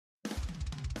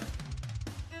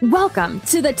Welcome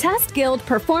to the Test Guild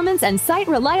Performance and Site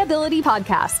Reliability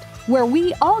Podcast, where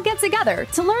we all get together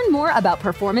to learn more about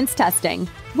performance testing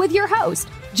with your host,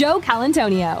 Joe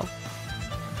Calantonio.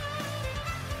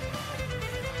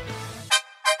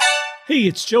 Hey,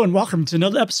 it's Joe, and welcome to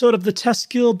another episode of the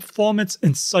Test Guild Performance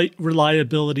and Site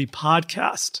Reliability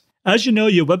Podcast. As you know,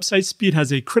 your website speed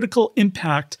has a critical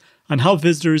impact on how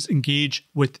visitors engage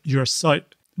with your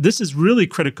site. This is really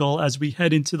critical as we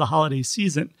head into the holiday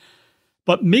season.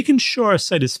 But making sure our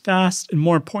site is fast and,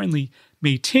 more importantly,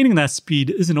 maintaining that speed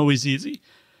isn't always easy.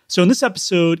 So in this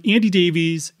episode, Andy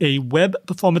Davies, a web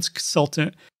performance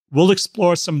consultant, will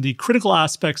explore some of the critical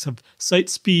aspects of site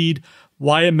speed,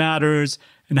 why it matters,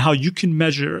 and how you can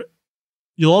measure it.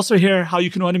 You'll also hear how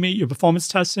you can automate your performance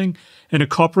testing and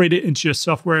incorporate it into your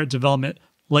software development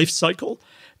lifecycle.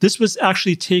 This was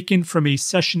actually taken from a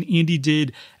session Andy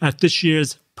did at this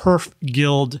year's Perf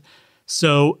Guild.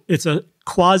 So it's a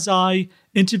quasi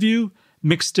interview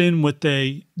mixed in with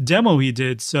a demo he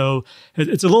did. So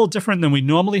it's a little different than we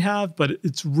normally have, but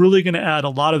it's really going to add a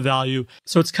lot of value.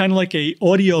 So it's kind of like a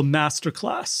audio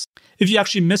masterclass. If you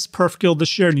actually missed Perf Guild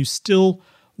this year and you still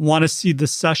want to see the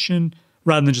session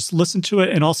rather than just listen to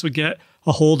it and also get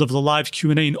a hold of the live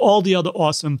Q&A and all the other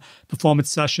awesome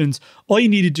performance sessions, all you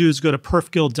need to do is go to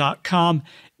perfguild.com.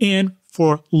 And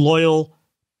for loyal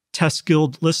Test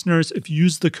Guild listeners, if you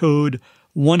use the code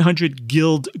 100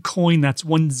 Guild Coin, that's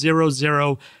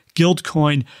 100 Guild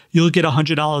Coin, you'll get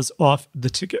 $100 off the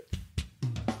ticket.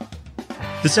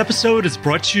 This episode is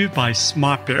brought to you by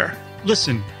SmartBear.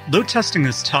 Listen, load testing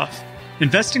is tough.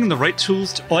 Investing in the right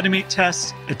tools to automate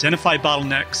tests, identify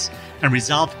bottlenecks, and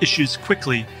resolve issues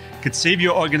quickly could save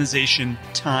your organization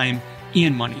time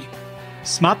and money.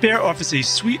 SmartBear offers a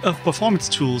suite of performance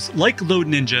tools like Load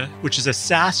Ninja, which is a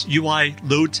SaaS UI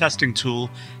load testing tool,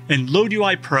 and Load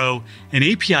UI Pro, an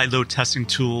API load testing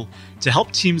tool to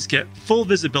help teams get full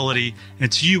visibility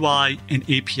into UI and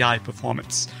API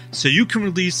performance, so you can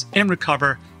release and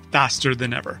recover faster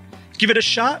than ever. Give it a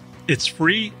shot. It's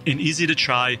free and easy to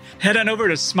try. Head on over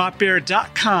to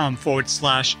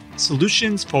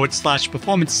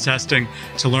smartbear.com/solutions/performance testing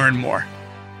to learn more.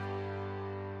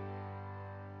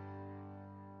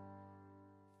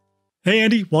 Hey,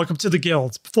 Andy, welcome to the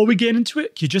Guild. Before we get into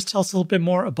it, can you just tell us a little bit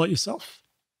more about yourself?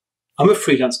 I'm a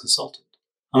freelance consultant,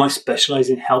 and I specialize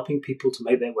in helping people to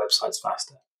make their websites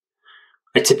faster.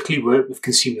 I typically work with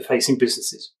consumer-facing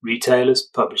businesses, retailers,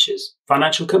 publishers,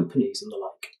 financial companies, and the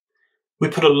like. We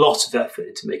put a lot of effort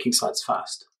into making sites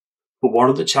fast, but one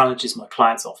of the challenges my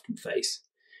clients often face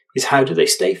is how do they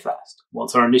stay fast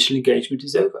once our initial engagement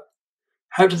is over?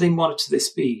 How do they monitor their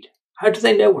speed? How do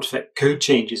they know what effect code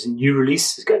changes and new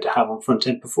releases is going to have on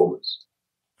front-end performance?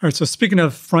 All right, so speaking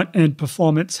of front-end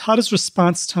performance, how does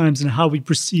response times and how we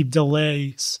perceive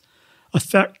delays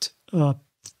affect how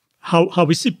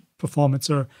we see performance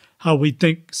or how we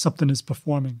think something is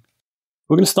performing?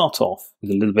 We're going to start off with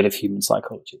a little bit of human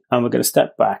psychology, and we're going to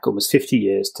step back almost 50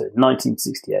 years to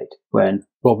 1968, when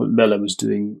Robert Miller was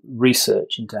doing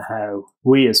research into how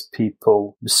we as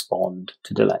people respond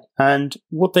to delay. And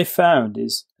what they found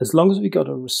is, as long as we got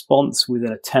a response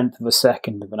within a tenth of a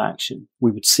second of an action,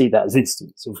 we would see that as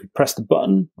instant. So if we pressed a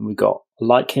button and we got a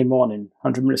light came on in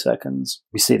 100 milliseconds,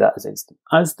 we see that as instant.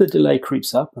 As the delay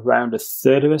creeps up around a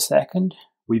third of a second,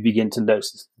 we begin to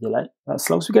notice the delay. As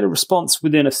long as we get a response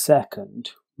within a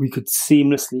second, we could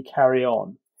seamlessly carry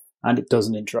on and it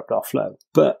doesn't interrupt our flow.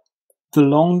 But the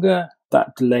longer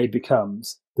that delay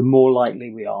becomes, the more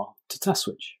likely we are to task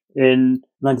switch. In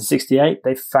 1968,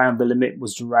 they found the limit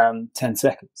was around 10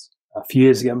 seconds. A few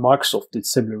years ago, Microsoft did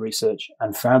similar research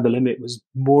and found the limit was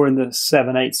more in the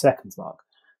 7-8 seconds mark.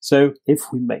 So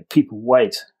if we make people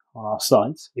wait on our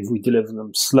sites, if we deliver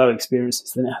them slow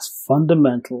experiences, then it has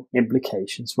fundamental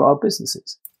implications for our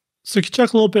businesses. So could you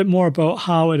talk a little bit more about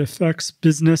how it affects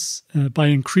business by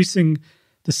increasing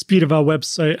the speed of our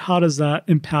website? How does that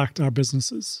impact our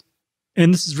businesses?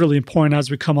 And this is really important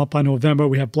as we come up on November.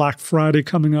 We have Black Friday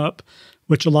coming up,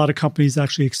 which a lot of companies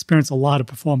actually experience a lot of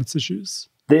performance issues.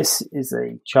 This is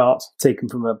a chart taken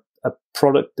from a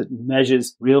product that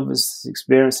measures real business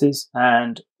experiences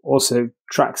and also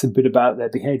tracks a bit about their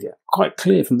behavior. Quite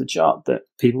clear from the chart that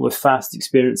people with fast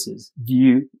experiences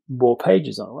view more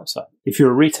pages on a website. If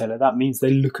you're a retailer, that means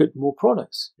they look at more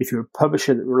products. If you're a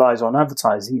publisher that relies on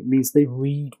advertising, it means they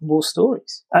read more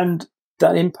stories. And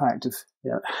that impact of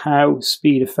how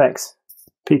speed affects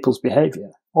people's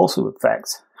behavior also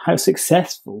affects how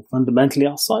successful fundamentally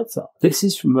our sites are. This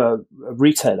is from a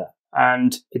retailer,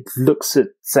 and it looks at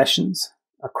sessions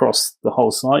across the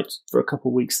whole site for a couple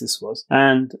of weeks this was.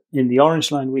 And in the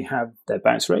orange line, we have their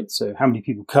bounce rate. So how many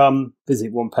people come,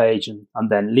 visit one page and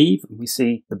then leave. And we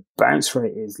see the bounce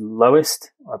rate is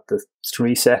lowest at the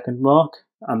 3-second mark.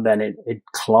 And then it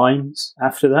climbs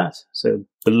after that. So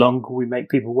the longer we make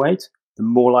people wait, the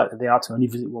more likely they are to only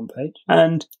visit one page.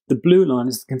 And the blue line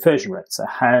is the conversion rate. So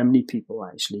how many people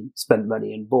actually spent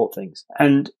money and bought things.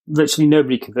 And virtually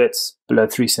nobody converts below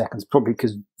 3 seconds, probably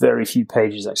because very few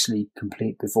pages actually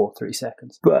complete before 3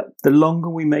 seconds. But the longer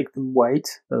we make them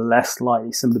wait, the less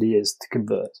likely somebody is to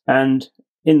convert. And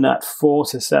in that 4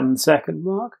 to 7 second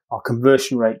mark, our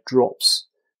conversion rate drops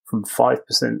from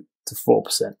 5% to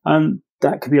 4%. And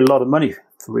that could be a lot of money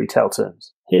for retail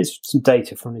terms. Here's some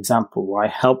data from an example where I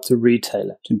helped a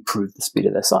retailer to improve the speed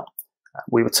of their site.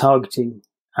 We were targeting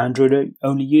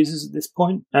Android-only users at this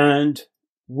point, and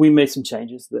we made some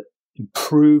changes that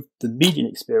improved the median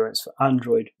experience for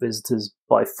Android visitors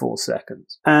by 4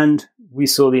 seconds. And we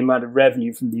saw the amount of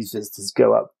revenue from these visitors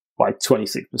go up by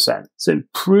 26%. So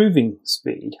improving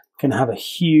speed can have a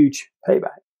huge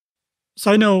payback. So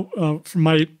I know from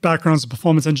my background as a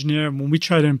performance engineer, when we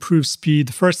try to improve speed,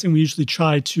 the first thing we usually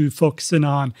try to focus in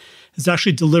on is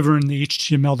actually delivering the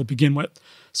HTML to begin with.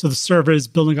 So the server is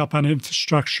building up on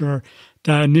infrastructure.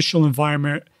 That initial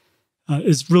environment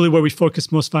is really where we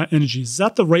focus most of our energies. Is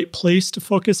that the right place to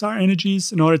focus our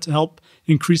energies in order to help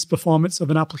increase performance of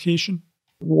an application?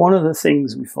 One of the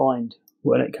things we find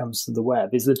when it comes to the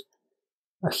web is that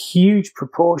a huge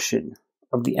proportion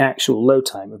of the actual load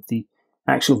time of the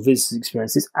actual visitor's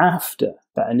experience is after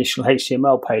that initial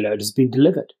HTML payload has been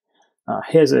delivered.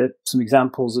 Here's some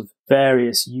examples of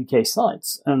various UK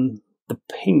sites, and the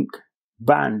pink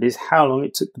band is how long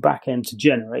it took the back end to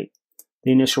generate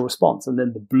the initial response, and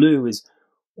then the blue is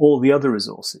all the other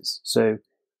resources. So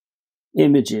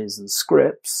images and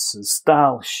scripts and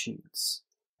style sheets,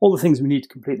 all the things we need to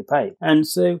complete the page. And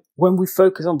so when we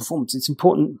focus on performance, it's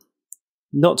important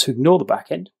not to ignore the back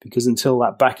end, because until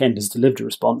that back end has delivered a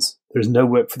response, there is no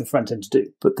work for the front end to do.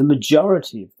 But the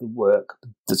majority of the work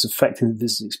that's affecting the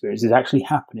visitor experience is actually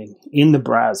happening in the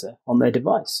browser on their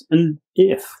device. And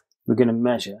if we're going to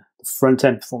measure the front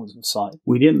end performance of a site,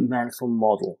 we need a mental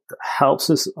model that helps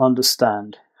us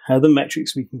understand how the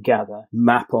metrics we can gather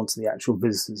map onto the actual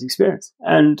visitor's experience.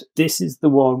 And this is the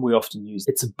one we often use.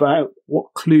 It's about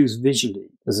what clues visually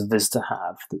does a visitor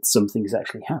have that something is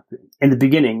actually happening. In the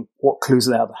beginning, what clues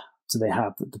do they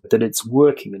have that it's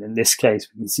working? And in this case,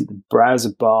 we can see the browser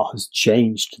bar has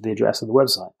changed to the address of the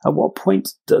website. At what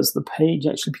point does the page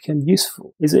actually become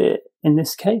useful? Is it, in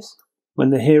this case, when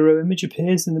the hero image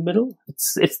appears in the middle?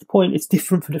 It's the point. It's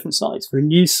different for different sites. For a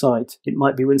news site, it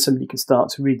might be when somebody can start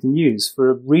to read the news.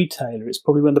 For a retailer, it's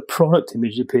probably when the product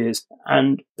image appears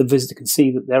and the visitor can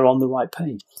see that they're on the right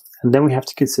page. And then we have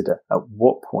to consider at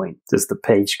what point does the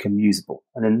page become usable?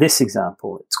 And in this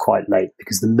example, it's quite late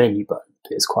because the menu button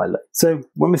appears quite late. So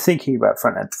when we're thinking about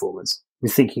front-end performance, we're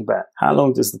thinking about how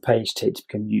long does the page take to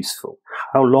become useful?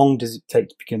 How long does it take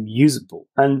to become usable?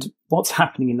 And what's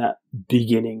happening in that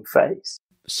beginning phase?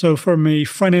 So from a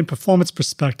front-end performance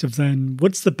perspective, then,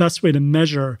 what's the best way to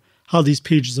measure how these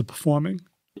pages are performing?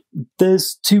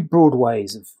 There's two broad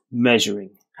ways of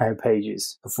measuring how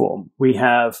pages perform. We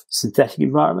have synthetic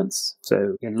environments,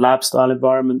 so in lab-style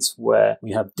environments where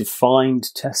we have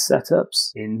defined test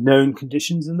setups in known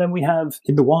conditions, and then we have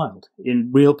in the wild,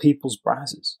 in real people's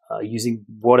browsers, using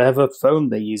whatever phone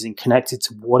they're using, connected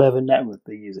to whatever network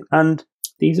they're using. And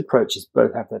these approaches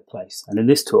both have their place. And in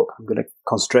this talk, I'm going to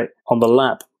concentrate on the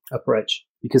lab approach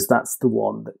because that's the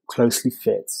one that closely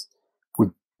fits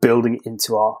with building it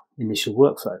into our initial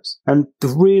workflows. And the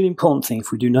really important thing,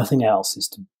 if we do nothing else, is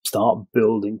to start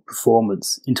building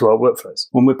performance into our workflows.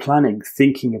 When we're planning,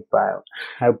 thinking about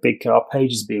how big can our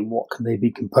pages be and what can they be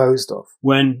composed of.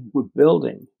 When we're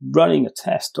building, running a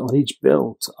test on each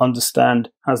build to understand,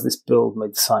 has this build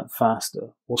made the site faster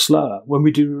or slower? When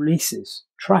we do releases,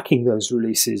 tracking those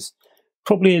releases,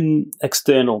 probably in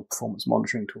external performance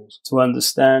monitoring tools to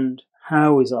understand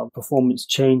how is our performance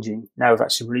changing now we've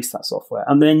actually released that software,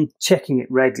 and then checking it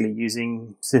regularly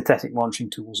using synthetic monitoring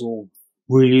tools or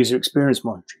real user experience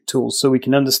monitoring tools so we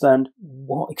can understand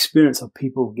what experience are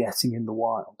people getting in the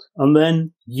wild, and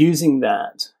then using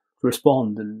that to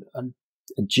respond and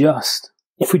adjust.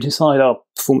 If we decide our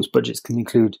performance budgets can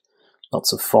include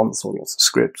lots of fonts or lots of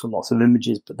scripts or lots of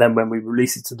images, but then when we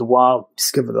release it to the wild,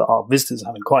 discover that our visitors are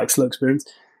having quite a slow experience,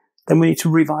 then we need to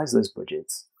revise those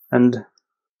budgets and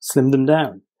slim them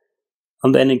down.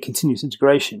 And then in continuous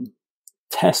integration,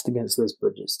 test against those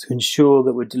budgets to ensure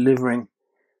that we're delivering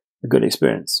a good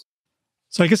experience.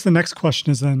 So I guess the next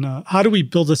question is then, how do we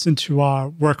build this into our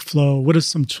workflow? What are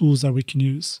some tools that we can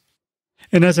use?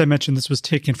 And as I mentioned, this was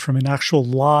taken from an actual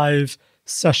live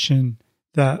session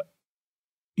that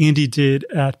Andy did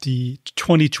at the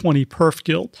 2020 Perf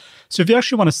Guild. So if you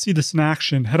actually want to see this in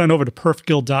action, head on over to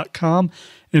perfguild.com.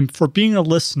 And for being a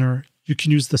listener, you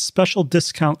can use the special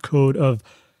discount code of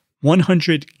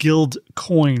 100 Guild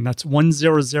Coin. That's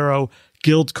 100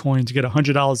 Guild Coin to get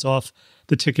 $100 off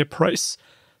the ticket price.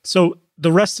 So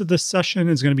the rest of this session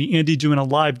is going to be Andy doing a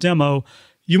live demo.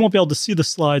 You won't be able to see the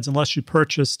slides unless you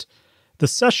purchased the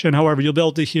session. However, you'll be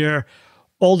able to hear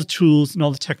all the tools and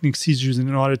all the techniques he's using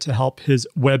in order to help his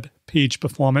web page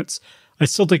performance. I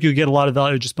still think you'll get a lot of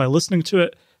value just by listening to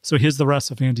it. So here's the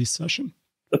rest of Andy's session.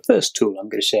 The first tool I'm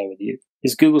going to share with you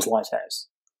is Google's Lighthouse.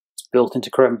 It's built into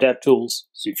Chrome DevTools,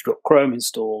 so if you've got Chrome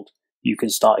installed, you can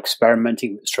start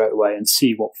experimenting with it straight away and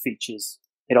see what features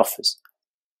it offers.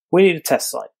 We need a test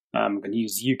site. I'm going to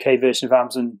use the UK version of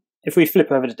Amazon. If we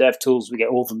flip over to DevTools, we get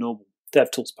all the normal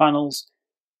DevTools panels.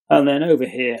 And then over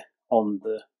here on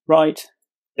the right,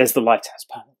 there's the Lighthouse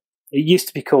panel. It used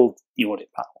to be called the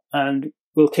Audit panel. And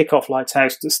we'll kick off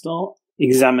Lighthouse to start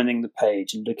examining the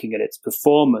page and looking at its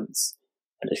performance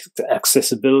and its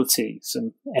accessibility,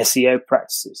 some SEO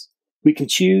practices. We can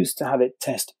choose to have it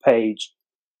test a page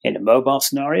in a mobile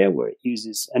scenario where it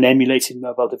uses an emulated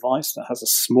mobile device that has a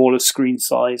smaller screen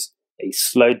size, a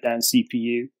slowed down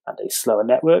CPU, and a slower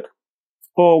network.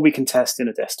 Or we can test in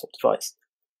a desktop device.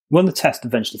 When the test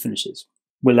eventually finishes,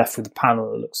 we're left with a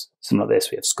panel that looks something like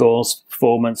this. We have scores,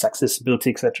 performance, accessibility,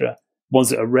 etc. Ones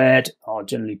that are red are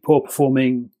generally poor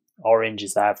performing, orange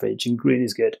is average, and green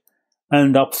is good.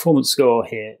 And our performance score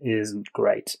here isn't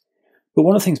great. But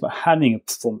one of the things about having a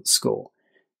performance score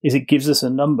is it gives us a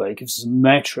number, it gives us a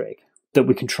metric that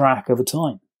we can track over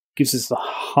time. It gives us the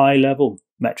high level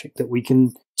metric that we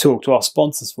can talk to our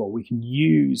sponsors for. We can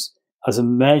use as a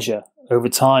measure over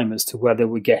time as to whether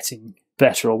we're getting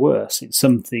better or worse. It's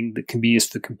something that can be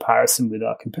used for comparison with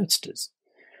our competitors.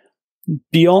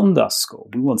 Beyond our score,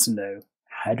 we want to know,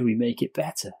 how do we make it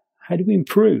better? How do we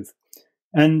improve?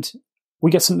 And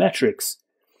we get some metrics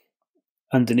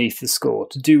underneath the score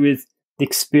to do with the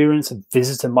experience a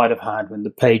visitor might have had when the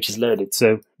page is loaded.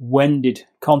 So when did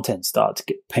content start to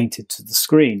get painted to the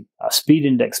screen? Our speed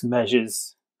index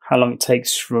measures how long it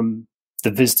takes from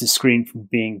the visitor screen from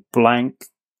being blank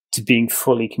to being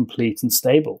fully complete and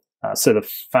stable. So the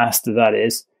faster that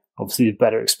is, obviously the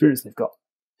better experience they've got.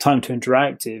 Time to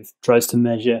interactive tries to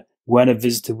measure when a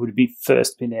visitor would be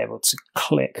first been able to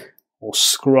click or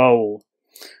scroll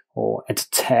or enter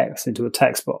text into a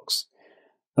text box.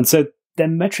 And so they're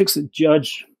metrics that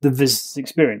judge the visitor's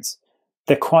experience.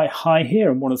 They're quite high here.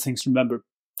 And one of the things to remember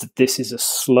that this is a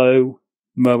slow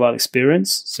mobile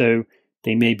experience, so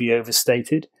they may be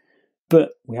overstated.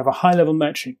 But we have a high level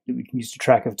metric that we can use to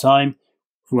track over time.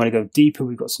 If we want to go deeper,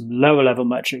 we've got some lower level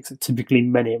metrics that typically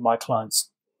many of my clients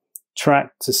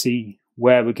track to see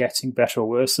where we're getting better or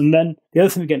worse. And then the other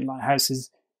thing we get in Lighthouse is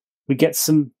we get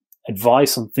some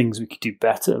advice on things we could do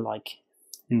better, like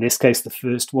in this case, the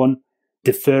first one,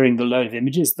 deferring the load of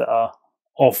images that are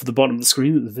off the bottom of the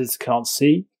screen that the visitor can't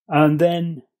see. And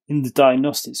then in the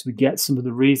diagnostics, we get some of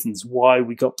the reasons why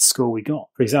we got the score we got.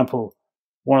 For example,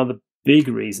 one of the big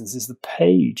reasons is the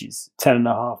page is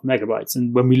 10.5 megabytes.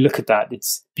 And when we look at that,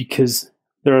 it's because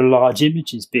there are large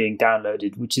images being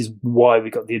downloaded, which is why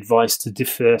we got the advice to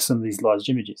defer some of these large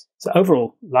images. So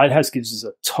overall, Lighthouse gives us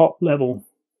a top level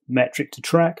metric to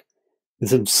track with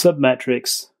some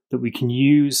sub-metrics that we can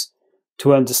use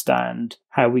to understand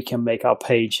how we can make our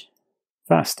page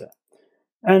faster.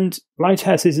 And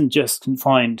Lighthouse isn't just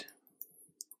confined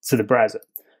to the browser.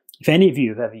 If any of you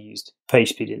have ever used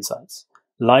PageSpeed Insights,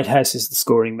 Lighthouse is the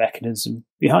scoring mechanism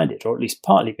behind it, or at least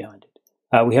partly behind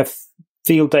it. We have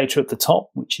field data at the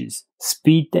top, which is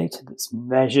speed data that's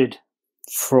measured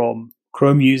from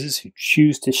Chrome users who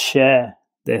choose to share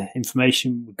their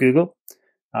information with Google.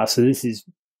 So this is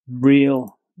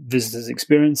real visitors'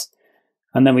 experience.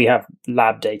 And then we have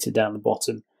lab data down the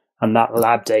bottom. And that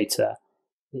lab data,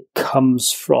 it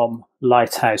comes from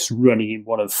Lighthouse running in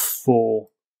one of 4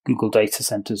 Google data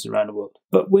centers around the world.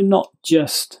 But we're not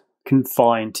just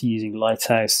confined to using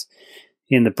Lighthouse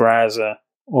in the browser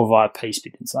or via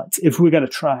PageSpeed Insights. If we're going to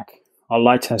track our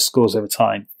Lighthouse scores over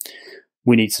time,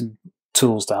 we need some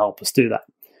tools to help us do that.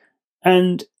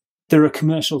 And there are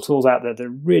commercial tools out there that are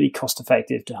really cost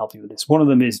effective to help you with this. One of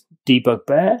them is Debug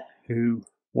Bear, who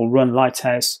will run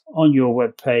Lighthouse on your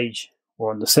web page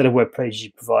or on the set of web pages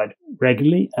you provide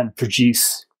regularly and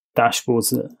produce dashboards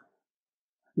that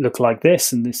look like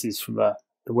this. And this is from the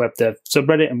web dev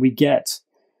subreddit. And we get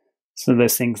some of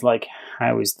those things like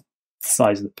how is the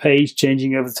size of the page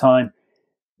changing over time.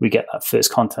 We get that first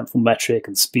contentful metric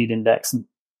and speed index and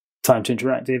time to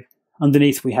interactive.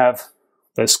 underneath we have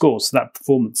those scores, so that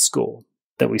performance score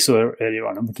that we saw earlier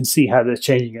on, and we can see how they're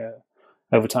changing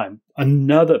over time.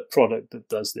 Another product that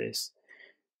does this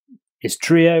is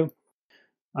Trio,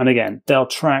 and again, they'll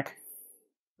track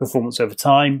performance over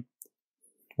time.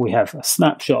 We have a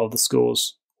snapshot of the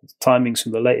scores, timings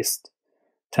from the latest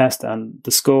test and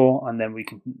the score, and then we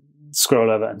can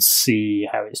scroll over and see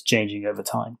how it's changing over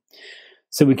time.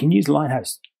 So we can use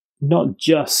Lighthouse not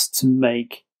just to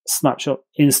make snapshot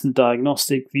instant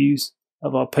diagnostic views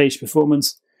of our page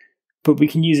performance, but we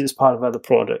can use it as part of other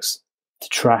products to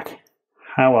track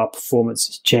how our performance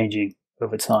is changing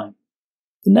over time.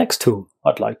 The next tool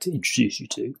I'd like to introduce you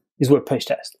to is Web Page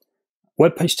Test.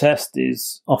 Web Page Test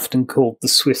is often called the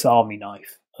Swiss Army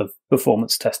knife of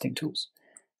performance testing tools.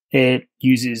 It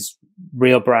uses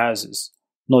real browsers,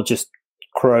 not just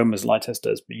Chrome as Lighthouse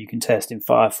does, but you can test in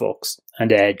Firefox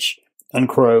and Edge and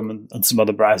Chrome and some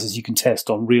other browsers. You can test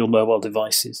on real mobile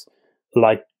devices.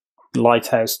 Like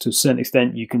Lighthouse, to a certain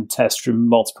extent, you can test from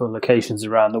multiple locations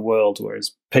around the world,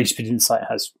 whereas PageSpeed Insight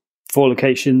has 4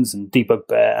 locations and Debug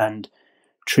Bear and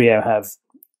Trio have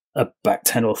about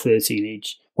 10 or 13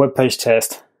 each. Web Page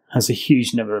Test has a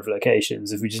huge number of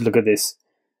locations. If we just look at this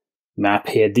map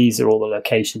here, these are all the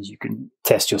locations you can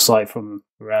test your site from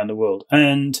around the world.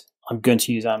 And I'm going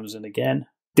to use Amazon again.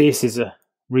 This is a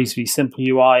reasonably simple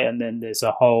UI, and then there's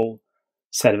a whole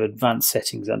set of advanced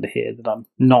settings under here that I'm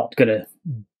not going to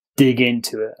dig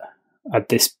into it at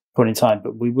this point in time,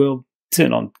 but we will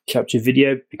turn on capture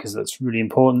video because that's really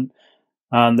important,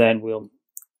 and then we'll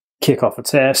kick off a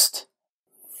test,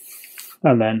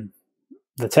 and then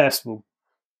the test will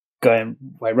go and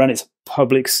run. It's a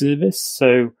public service,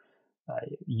 so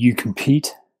you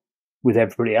compete with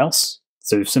everybody else.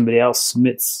 So if somebody else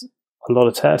submits a lot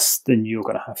of tests, then you're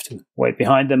going to have to wait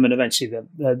behind them, and eventually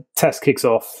the test kicks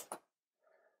off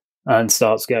and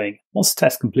starts going. Once the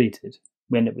test completed,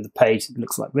 we end up with a page that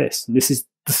looks like this. And this is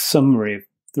summary of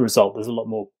the result. There's a lot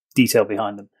more detail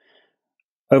behind them.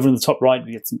 Over in the top right,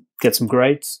 we get some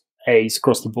grades, A's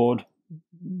across the board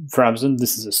for Amazon.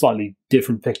 This is a slightly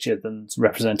different picture than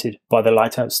represented by the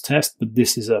Lighthouse test, but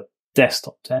this is a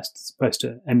desktop test as opposed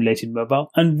to emulated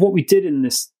mobile. And what we did in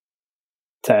this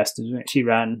test is we actually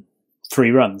ran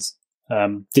 3 runs.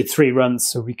 Did 3 runs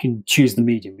so we can choose the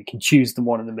median. We can choose the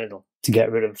one in the middle to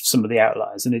get rid of some of the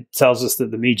outliers. And it tells us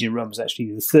that the median run was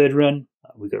actually the 3rd run.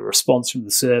 We got a response from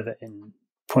the server in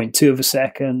 0.2 of a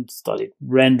second, started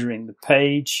rendering the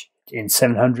page in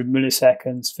 700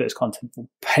 milliseconds. First contentful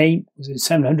paint was in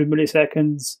 700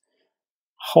 milliseconds.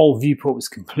 Whole viewport was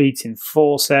complete in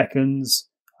 4 seconds.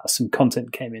 Some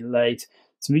content came in late.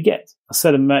 So we get a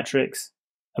set of metrics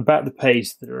about the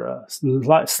page that are a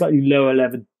slightly lower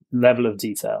level of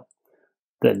detail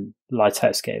than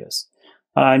Lighthouse gave us.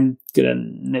 I'm going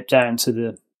to nip down to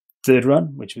the 3rd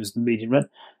run, which was the median run.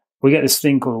 We get this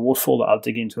thing called a waterfall that I'll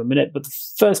dig into in a minute, but the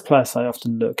first place I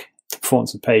often look at the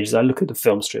performance of pages, I look at the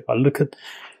film strip, I look at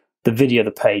the video of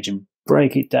the page and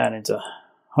break it down into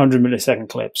 100 millisecond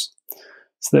clips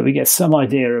so that we get some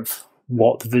idea of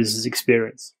what the visitor's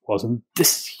experience was. And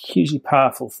this is a hugely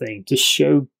powerful thing to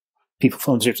show people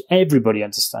film strips. Everybody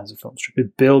understands a film strip.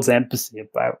 It builds empathy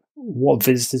about what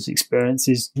visitors' experience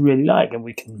is really like, and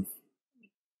we can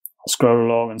scroll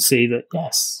along and see that,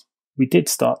 yes, we did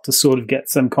start to sort of get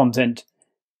some content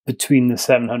between the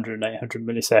 700 and 800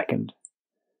 millisecond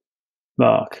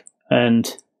mark,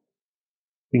 and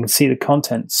we can see the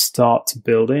content start to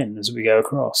build in as we go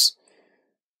across.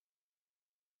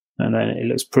 And then it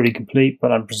looks pretty complete,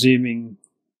 but I'm presuming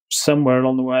somewhere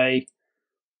along the way,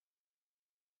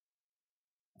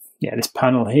 this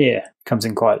panel here comes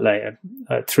in quite late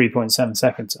at 3.7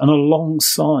 seconds. And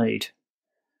alongside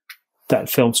that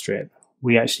film strip,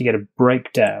 we actually get a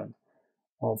breakdown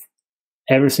of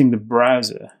everything the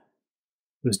browser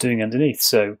was doing underneath.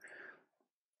 So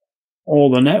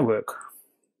all the network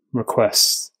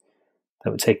requests that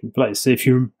were taking place. So if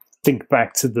you think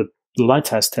back to the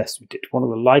Lighthouse test we did, one of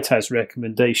the Lighthouse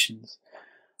recommendations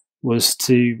was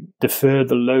to defer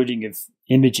the loading of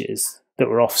images that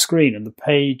were off screen, and the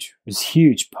page was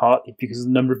huge, partly because of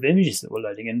the number of images that were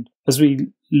loading. And as we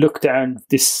look down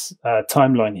this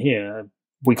timeline here,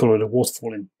 we call it a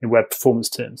waterfall in web performance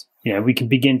terms. We can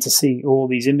begin to see all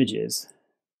these images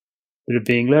that are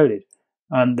being loaded,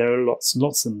 and there are lots and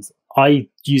lots of them. I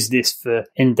use this for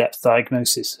in-depth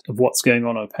diagnosis of what's going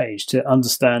on a page to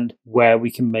understand where we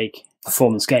can make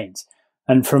performance gains.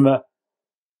 And from a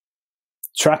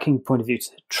tracking point of view, to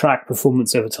track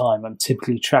performance over time, I'm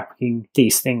typically tracking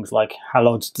these things like how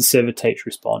long did the server take to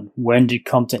respond, when did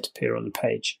content appear on the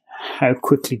page, how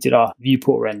quickly did our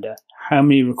viewport render, how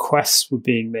many requests were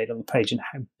being made on the page, and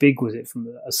how big was it from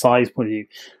a size point of view.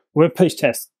 Web Page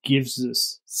Test gives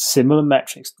us similar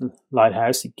metrics to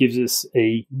Lighthouse. It gives us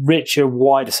a richer,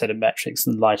 wider set of metrics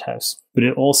than Lighthouse, but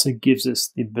it also gives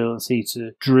us the ability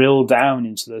to drill down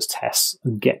into those tests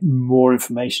and get more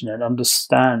information and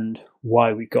understand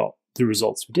why we got the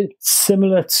results we did.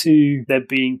 Similar to there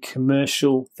being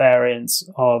commercial variants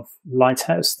of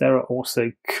Lighthouse, there are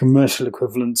also commercial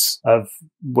equivalents of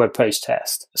Web Page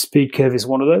Test. SpeedCurve is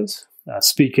one of those.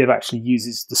 SpeedCurve actually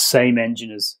uses the same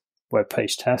engine as Web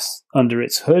Page Test under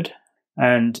its hood,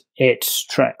 and it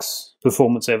tracks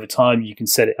performance over time. You can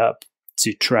set it up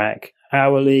to track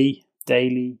hourly,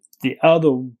 daily. The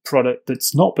other product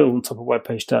that's not built on top of Web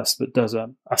Page Test but does a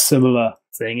similar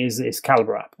thing is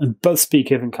Calibre app. And both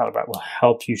SpeedCurve and Calibre app will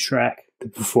help you track the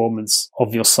performance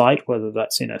of your site, whether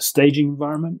that's in a staging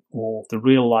environment or the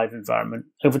real live environment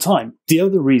over time. The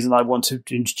other reason I wanted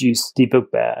to introduce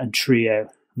Debug Bear and Trio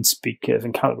and SpeedCurve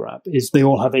and Calibre app is they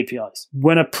all have APIs.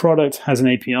 When a product has an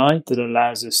API that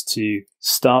allows us to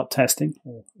start testing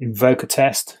or invoke a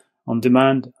test on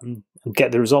demand and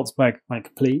get the results back when it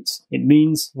completes, it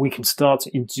means we can start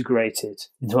to integrate it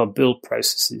into our build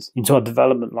processes, into our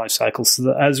development lifecycle, so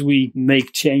that as we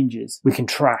make changes, we can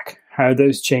track how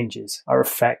those changes are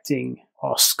affecting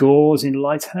our scores in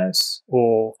Lighthouse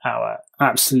or our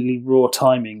absolutely raw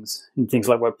timings in things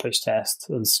like Web Page Test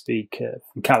and SpeedCurve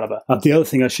and Calibre. And the other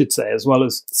thing I should say, as well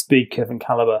as SpeedCurve and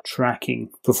Calibre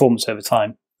tracking performance over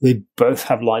time, they both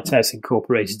have Lighthouse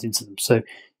incorporated into them. So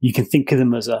you can think of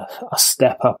them as a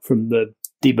step up from the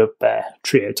Debug Bear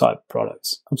Trio type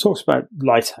products. I'm talking about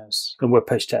Lighthouse and Web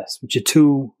Page Test, which are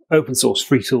two open source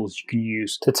free tools you can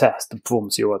use to test the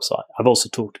performance of your website. I've also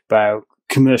talked about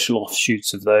commercial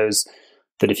offshoots of those,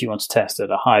 that if you want to test at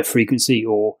a high frequency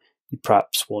or you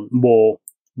perhaps want more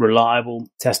reliable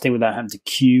testing without having to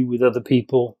queue with other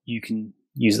people, you can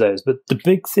use those. But the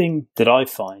big thing that I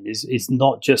find is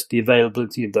not just the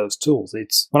availability of those tools.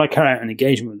 It's when I carry out an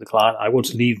engagement with the client, I want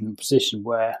to leave them in a position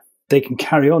where they can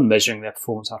carry on measuring their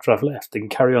performance after I've left. They can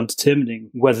carry on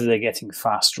determining whether they're getting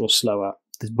faster or slower,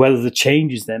 whether the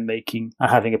changes they're making are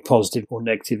having a positive or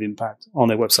negative impact on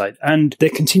their website. And their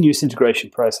continuous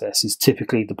integration process is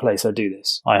typically the place I do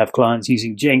this. I have clients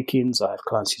using Jenkins. I have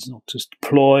clients using Octus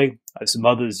Deploy. I have some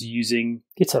others using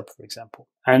GitHub, for example.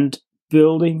 And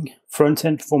building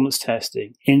front-end performance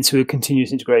testing into a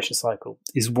continuous integration cycle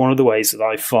is one of the ways that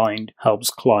I find helps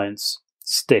clients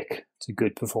stick to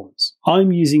good performance.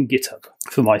 I'm using GitHub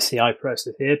for my CI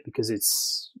process here because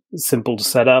it's simple to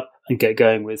set up and get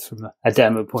going with from a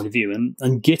demo point of view.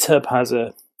 And GitHub has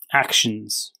a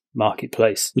actions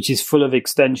marketplace, which is full of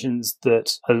extensions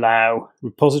that allow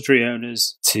repository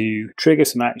owners to trigger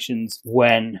some actions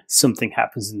when something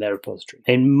happens in their repository.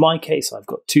 In my case, I've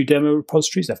got two demo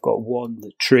repositories. I've got one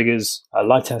that triggers a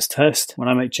Lighthouse test when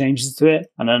I make changes to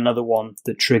it, and another one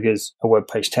that triggers a Web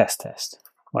Page Test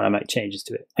when I make changes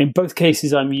to it. In both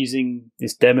cases, I'm using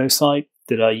this demo site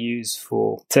that I use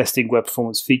for testing web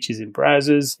performance features in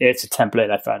browsers. It's a template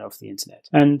I found off the internet.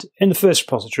 And in the first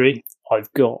repository,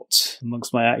 I've got,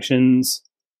 amongst my actions,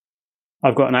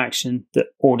 I've got an action that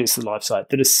audits the live site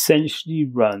that essentially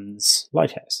runs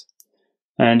Lighthouse.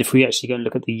 And if we actually go and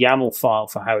look at the YAML file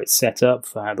for how it's set up,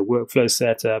 for how the workflow is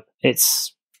set up,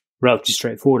 it's relatively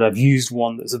straightforward. I've used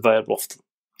one that's available off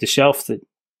the shelf that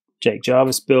Jake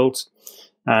Jarvis built,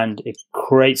 and it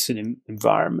creates an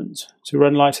environment to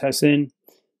run Lighthouse in.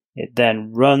 It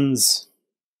then runs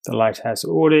the Lighthouse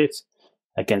audit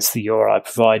against the URI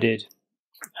provided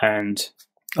and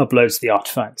uploads the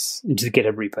artifacts into the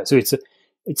GitHub repo. So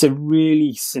it's a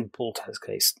really simple test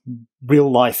case.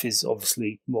 Real life is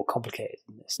obviously more complicated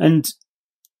than this. And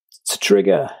to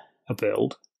trigger a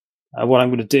build, what I'm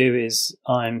going to do is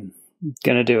I'm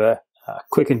going to do a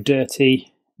quick and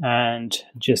dirty and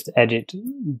just edit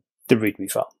the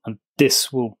README file. And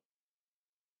this will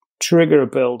trigger a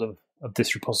build of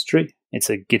this repository. It's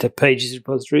a GitHub Pages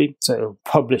repository, so it'll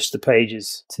publish the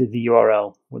pages to the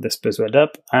URL where they're supposed to end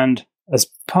up. And as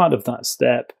part of that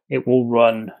step, it will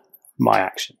run my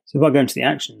action. So if I go into the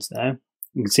actions now,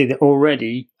 you can see that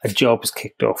already a job is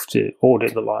kicked off to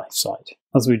audit the live site.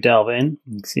 As we delve in,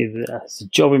 you can see that it's a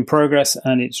job in progress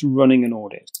and it's running an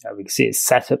audit. Now we can see it's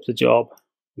set up the job.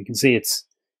 We can see it's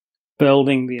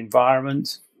building the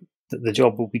environment that the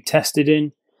job will be tested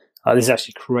in. This is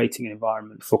actually creating an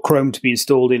environment for Chrome to be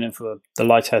installed in and for the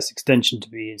Lighthouse extension to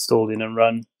be installed in and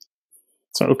run.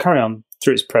 So it will carry on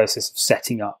through its process of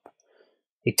setting up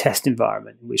a test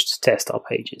environment in which to test our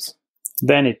pages.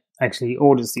 Then it actually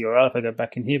orders the URL. If I go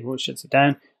back in here before it shuts it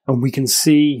down, and we can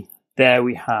see there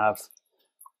we have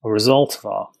a result of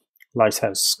our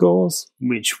Lighthouse scores,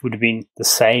 which would have been the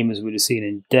same as we'd have seen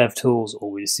in DevTools or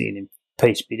we'd have seen in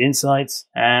PageSpeed Insights,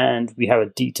 and we have a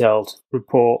detailed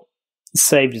report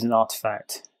saved as an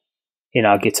artifact in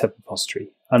our GitHub repository,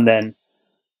 and then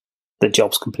the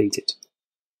job's completed.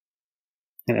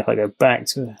 And if I go back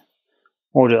to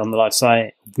Audit on the Live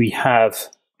site, we have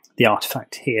the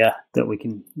artifact here that we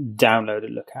can download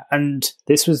and look at. And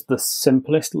this was the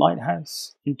simplest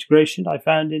Lighthouse integration I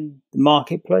found in the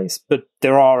marketplace, but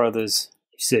there are others.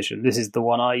 This is the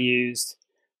one I used.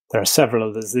 There are several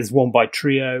others. There's one by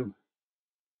Trio,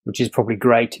 which is probably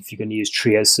great if you're going to use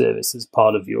Trio service as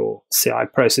part of your CI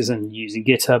process and using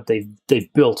GitHub.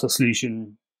 They've built a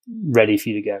solution ready for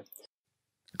you to go.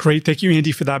 Great. Thank you,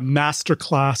 Andy, for that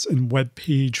masterclass in web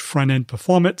page front-end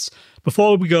performance.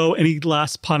 Before we go, any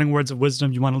last parting words of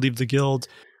wisdom you want to leave the guild?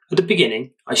 At the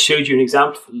beginning, I showed you an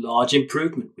example of a large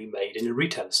improvement we made in a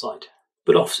retailer site.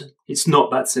 But often, it's not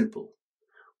that simple.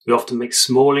 We often make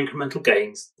small incremental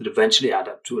gains that eventually add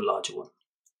up to a larger one.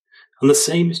 And the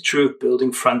same is true of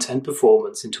building front-end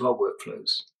performance into our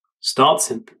workflows. Start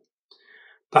simple.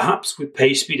 Perhaps with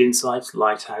PageSpeed Insights,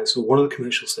 Lighthouse, or one of the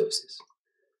commercial services.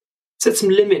 Set some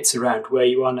limits around where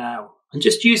you are now and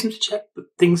just use them to check that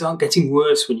things aren't getting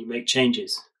worse when you make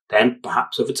changes. Then,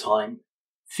 perhaps over time,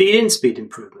 feed in speed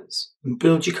improvements and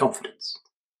build your confidence.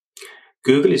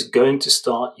 Google is going to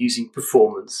start using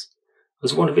performance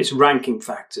as one of its ranking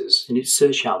factors in its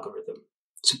search algorithm.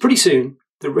 So pretty soon,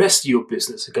 the rest of your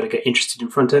business are going to get interested in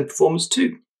front-end performance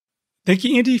too. Thank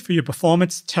you, Andy, for your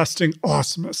performance testing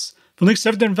awesomeness. For links to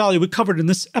everything and value we covered in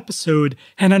this episode,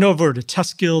 head on over to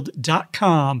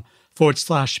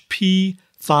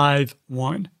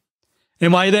testguild.com/P51.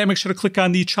 And while you're there, make sure to click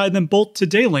on the Try Them Both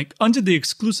Today link under the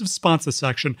exclusive sponsor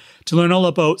section to learn all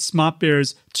about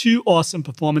SmartBear's two awesome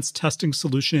performance testing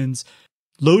solutions,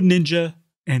 Load Ninja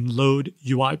and Load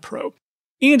UI Pro.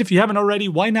 And if you haven't already,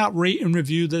 why not rate and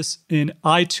review this in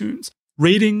iTunes?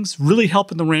 Ratings really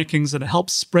help in the rankings, and it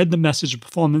helps spread the message of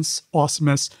performance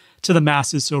awesomeness to the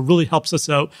masses, so it really helps us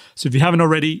out. So if you haven't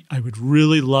already, I would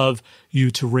really love you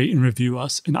to rate and review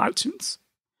us in iTunes.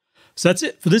 So that's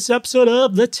it for this episode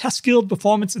of the Test Guild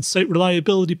Performance and Site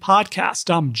Reliability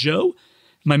Podcast. I'm Joe.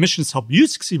 My mission is to help you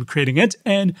succeed with creating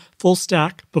end-to-end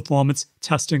full-stack performance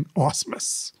testing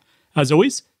awesomeness. As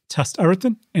always, test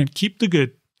everything and keep the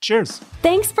good. Cheers.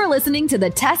 Thanks for listening to the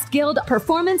Test Guild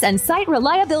Performance and Site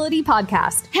Reliability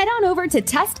Podcast. Head on over to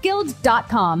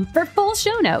testguild.com for full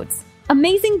show notes,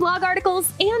 amazing blog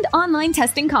articles, and online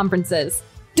testing conferences.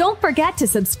 Don't forget to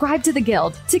subscribe to the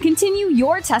Guild to continue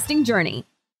your testing journey.